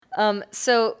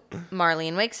So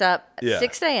Marlene wakes up at Yeah.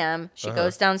 6 a.m. She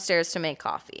goes downstairs to make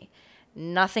coffee.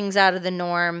 Nothing's out of the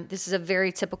norm. This is a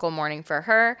very typical morning for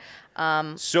her.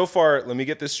 So far, let me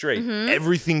get this straight.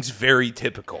 Everything's very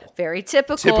typical. Very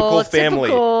typical. Typical family.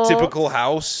 Typical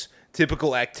house.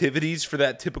 Typical activities for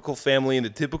that typical family in the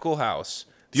typical house.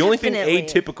 The only thing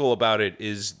atypical about it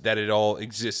is that it all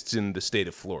exists in the state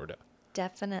of Florida.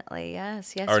 Definitely,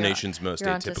 yes. Our nation's most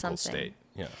atypical state.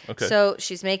 Yeah. Okay. So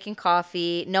she's making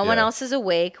coffee. No one else is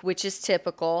awake, which is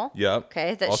typical. Yep.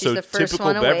 Okay. That also, she's the first typical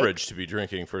one awake. beverage to be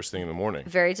drinking first thing in the morning.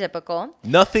 Very typical.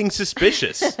 Nothing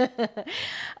suspicious.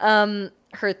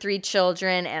 Her 3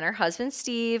 children and her husband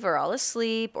Steve are all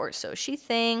asleep, or so she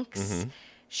thinks.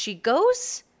 She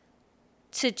goes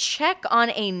to check on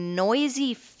a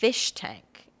noisy fish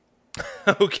tank.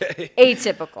 Okay.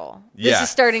 Atypical. Yeah, This is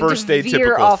starting first to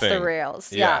veer atypical off thing. the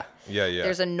rails. Yeah.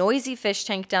 There's a noisy fish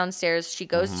tank downstairs. She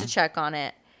goes to check on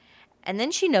it. And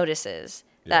then she notices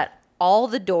that all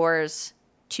the doors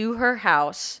to her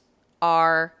house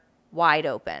are wide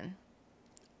open.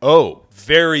 Oh,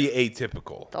 very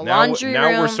atypical. The laundry room,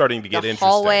 now we're starting to get the interesting.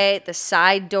 hallway, the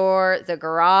side door, the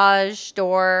garage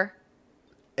door.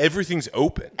 Everything's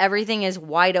open. Everything is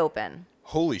wide open.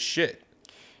 Holy shit.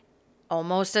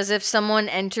 Almost as if someone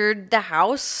entered the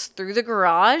house through the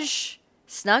garage,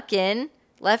 snuck in,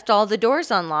 left all the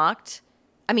doors unlocked.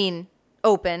 I mean,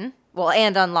 open. Well,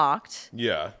 and unlocked.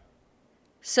 Yeah.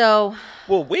 So.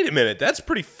 Well, wait a minute. That's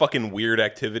pretty fucking weird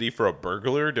activity for a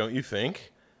burglar, don't you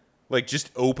think? Like,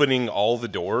 just opening all the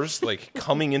doors, like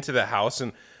coming into the house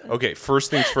and, okay,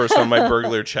 first things first on my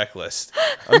burglar checklist.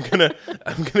 I'm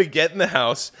gonna get in the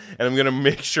house and I'm gonna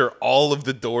make sure all of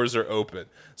the doors are open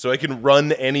so I can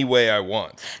run any way I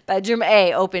want. Bedroom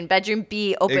A, open. Bedroom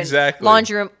B, open. Exactly.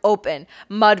 Laundry room, open.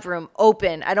 Mudroom,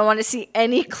 open. I don't want to see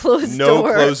any closed No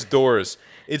door. closed doors.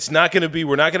 It's not going to be,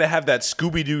 we're not going to have that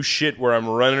Scooby-Doo shit where I'm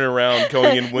running around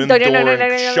going in one door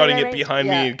and shutting it behind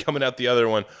me and coming out the other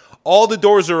one. All the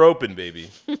doors are open,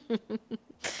 baby.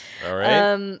 All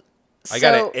right? I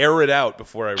got to air it out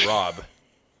before I rob.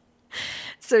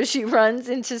 So she runs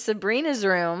into Sabrina's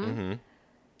room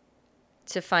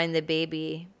to find the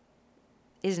baby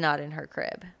is not in her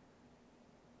crib.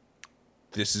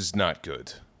 This is not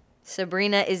good.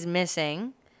 Sabrina is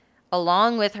missing,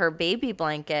 along with her baby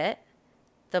blanket,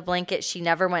 the blanket she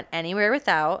never went anywhere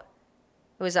without.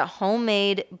 It was a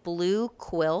homemade blue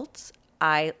quilt.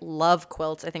 I love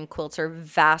quilts. I think quilts are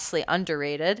vastly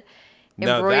underrated.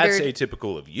 Now, that's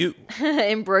atypical of you.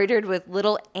 Embroidered with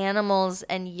little animals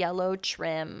and yellow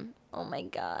trim. Oh, my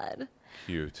God.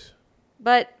 Cute.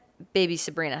 But baby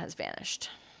Sabrina has vanished.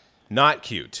 Not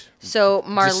cute. So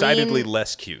Marlene decidedly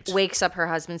less cute. Wakes up her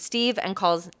husband Steve and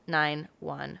calls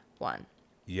 911.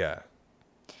 Yeah.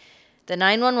 The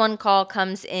 911 call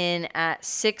comes in at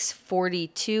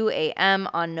 6:42 a.m.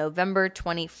 on November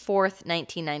 24th,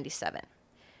 1997.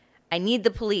 I need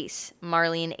the police,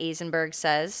 Marlene Eisenberg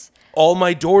says. All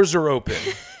my doors are open.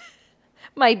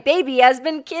 My baby has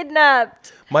been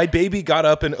kidnapped. My baby got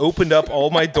up and opened up all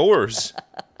my doors.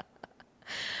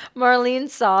 Marlene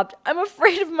sobbed, I'm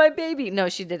afraid of my baby. No,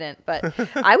 she didn't, but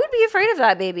I would be afraid of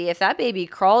that baby if that baby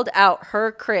crawled out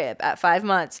her crib at 5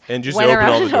 months. And just opened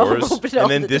all the doors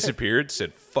and then the disappeared,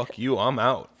 said, fuck you, I'm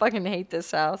out. Fucking hate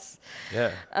this house.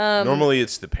 Yeah. Normally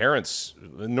it's the parents.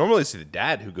 Normally it's the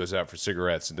dad who goes out for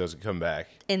cigarettes and doesn't come back.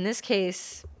 In this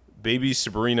case, baby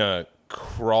Sabrina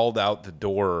crawled out the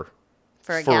door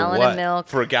for a gallon of milk.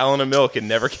 For a gallon of milk and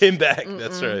never came back.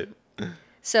 That's right.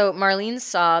 So Marlene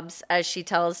sobs as she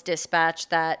tells dispatch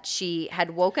that she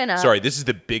had woken up. Sorry, this is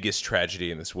the biggest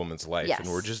tragedy in this woman's life, yes. and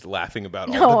we're just laughing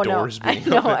about all the doors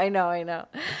being open. I know.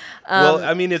 Well,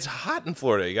 I mean, it's hot in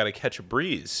Florida. You got to catch a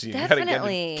breeze. You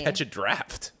definitely. Got to catch a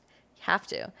draft. You have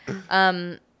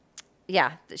to.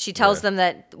 Yeah, she tells them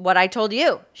that what I told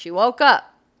you. She woke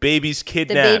up. Baby's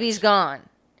kidnapped. The baby's gone.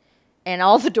 And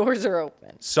all the doors are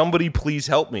open. Somebody please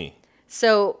help me.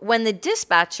 So when the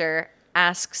dispatcher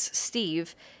asks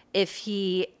Steve if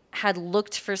he had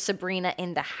looked for Sabrina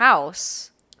in the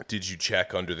house. Did you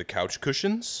check under the couch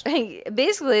cushions?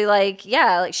 Basically, like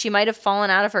she might have fallen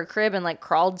out of her crib and like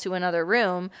crawled to another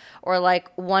room, or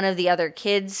like one of the other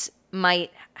kids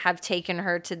might have taken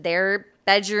her to their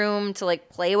bedroom to like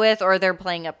play with, or they're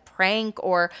playing a prank,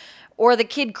 or the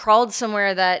kid crawled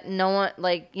somewhere that no one,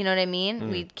 like, you know what I mean?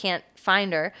 We can't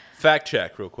find her. Fact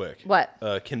check real quick. What?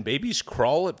 Can babies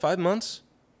crawl at 5 months?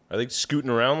 Are they scooting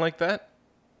around like that?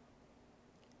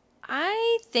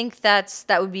 I think that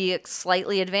would be a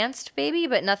slightly advanced baby,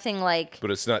 but nothing like.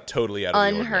 But it's not totally out of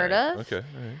unheard the ordinary. of. Okay.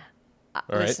 All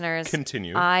right. Listeners,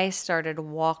 continue. I started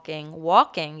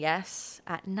walking, yes,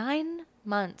 at 9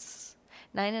 months.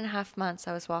 9.5 months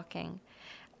I was walking.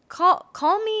 Call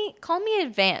me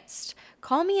advanced.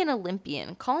 Call me an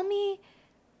Olympian. Call me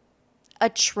a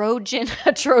Trojan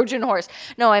horse.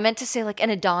 No, I meant to say like an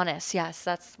Adonis. Yes,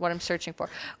 that's what I'm searching for.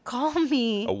 Call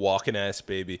me A walking ass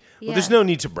baby. Yeah. Well, there's no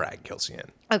need to brag, Kelsey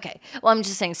Ann. Okay. Well, I'm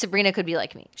just saying Sabrina could be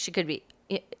like me. She could be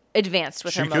advanced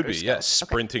with She her motor could be, skills. yeah,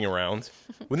 sprinting around.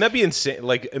 Wouldn't that be insane?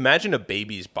 Like, imagine a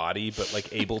baby's body, but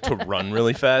like able to run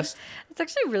really fast. It's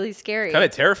actually really scary. Kind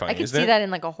of terrifying, I could isn't see it? that in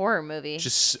like a horror movie.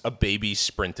 Just a baby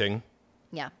sprinting.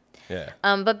 Yeah. Yeah.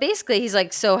 But basically, he's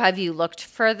like, "So have you looked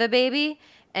for the baby?"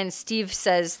 And Steve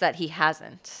says that he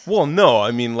hasn't. Well, no,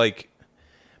 I mean, like,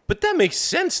 but that makes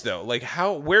sense though. Like,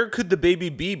 where could the baby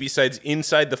be besides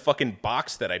inside the fucking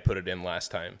box that I put it in last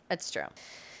time? That's true.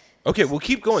 Okay, well,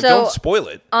 keep going. So- Don't spoil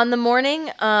it. On the morning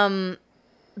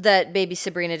that baby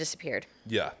Sabrina disappeared,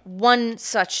 Yeah. one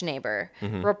such neighbor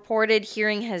Mm-hmm. reported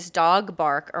hearing his dog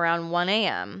bark around 1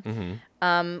 a.m.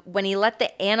 Mm-hmm. When he let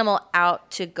the animal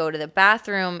out to go to the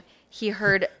bathroom, he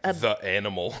heard a The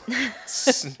animal.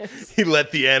 He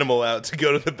let the animal out to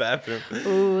go to the bathroom.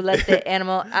 ooh, let the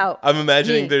animal out. I'm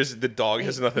imagining Me. the dog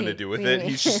has nothing to do with it.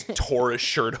 He just tore his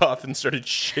shirt off and started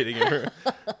shitting in her.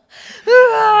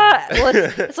 Well,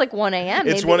 it's like 1 a.m.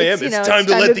 It's Maybe 1 a.m. It's you know, time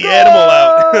to time let the go.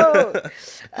 animal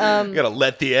out. You gotta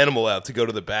let the animal out to go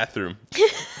to the bathroom.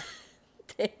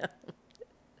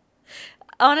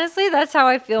 Honestly, that's how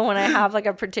I feel when I have like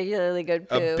a particularly good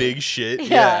poop. A big shit. Yeah.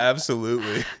 Yeah,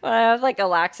 absolutely. When I have like a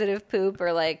laxative poop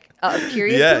or like a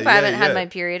period Yeah, poop. I haven't yeah. had my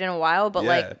period in a while, but Yeah.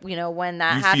 like, you know, when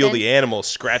that You happens, feel the animal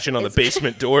scratching on the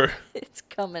basement door. it's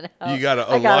coming out. You gotta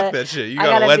I unlock that shit. You I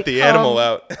gotta let the become- animal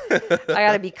out. I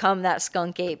gotta become that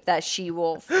skunk ape, that she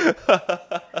wolf.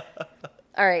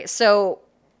 All right, so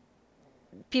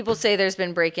people say there's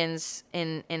been break-ins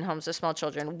in homes with small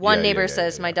children. One Yeah, neighbor yeah,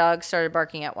 says yeah. my dog started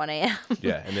barking at 1 a.m.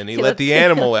 Yeah, and then he let the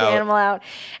animal let the out. animal out,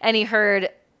 and he heard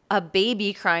a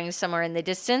baby crying somewhere in the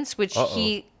distance, which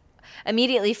he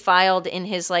immediately filed in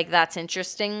his like that's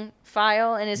interesting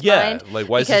file in his Yeah, mind. like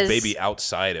why is this because- baby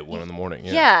outside at 1 a.m?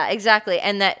 Yeah, exactly.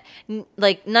 And that,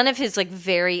 like, none of his, like,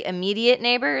 very immediate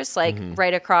neighbors, like,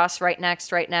 right across, right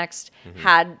next,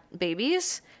 had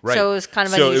babies. Right. So it was kind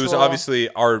of so unusual. it was obviously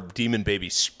our demon baby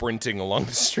sprinting along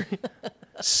the street,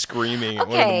 screaming at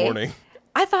 1 in the Okay. morning.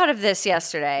 I thought of this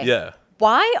yesterday. Yeah.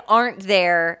 Why aren't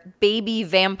there baby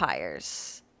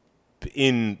vampires?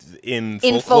 In In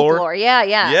folklore? folklore, yeah.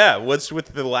 Yeah, what's with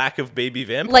the lack of baby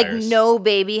vampires? Like, no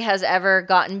baby has ever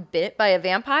gotten bit by a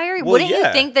vampire? Well, Wouldn't yeah.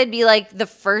 you think they'd be, like, the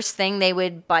first thing they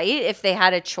would bite if they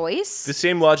had a choice? The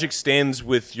same logic stands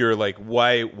with your, like,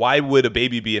 why would a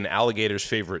baby be an alligator's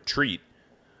favorite treat?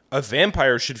 A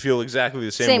vampire should feel exactly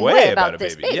the same way about a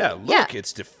this baby. Yeah, look,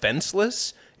 it's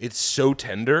defenseless. It's so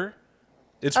tender.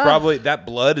 It's probably, that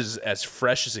blood is as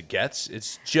fresh as it gets.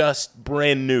 It's just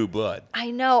brand new blood.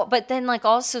 I know, but then like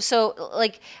also so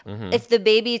like if the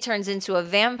baby turns into a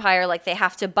vampire, like they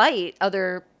have to bite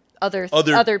other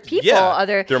people.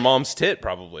 Yeah, their mom's tit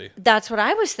probably. That's what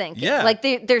I was thinking. Yeah. Like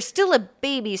they're still a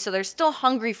baby, so they're still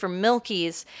hungry for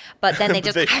milkies, but then they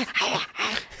just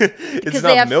It's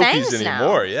they not have milkies fangs now.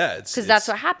 anymore. Yeah, because that's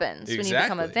what happens when you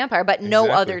become a Exactly. vampire. But no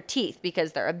Exactly. other teeth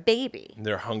because they're a baby.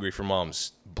 They're hungry for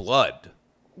mom's blood.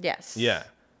 Yes. Yeah.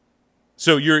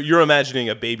 So you're imagining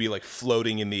a baby like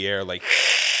floating in the air, like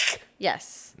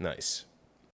Yes. nice.